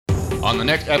on the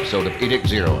next episode of Edict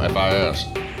 0 FIS.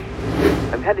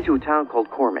 I'm headed to a town called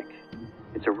Cormac.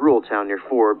 It's a rural town near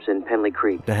Forbes and Penley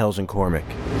Creek. The hell's in Cormac?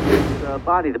 It's a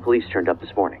body the police turned up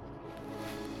this morning.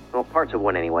 Well, parts of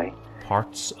one anyway.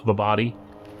 Parts of a body?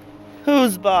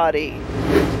 Whose body?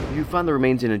 You found the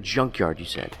remains in a junkyard, you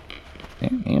said.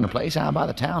 In a place out by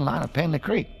the town line of Penley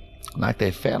Creek. Like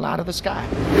they fell out of the sky.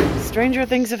 Stranger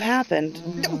things have happened.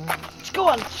 Go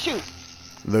on, shoot.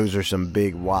 Those are some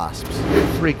big wasps.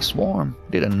 Freak swarm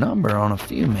did a number on a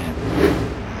few men.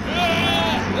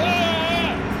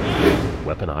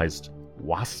 Weaponized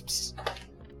wasps?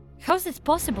 How's this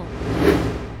possible?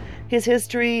 His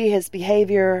history, his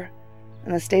behavior,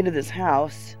 and the state of this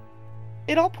house.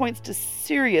 It all points to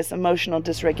serious emotional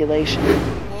dysregulation.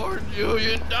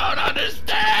 You don't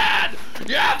understand!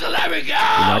 You have to let me go!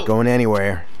 You're not going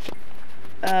anywhere.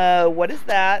 What is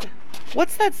that?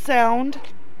 What's that sound?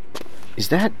 Is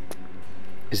that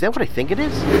what I think it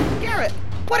is? Garrett,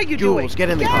 what are you doing? Jules, get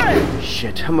in the Garrett! car.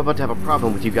 Shit, I'm about to have a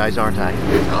problem with you guys, aren't I?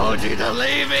 I told you to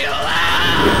leave me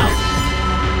alone!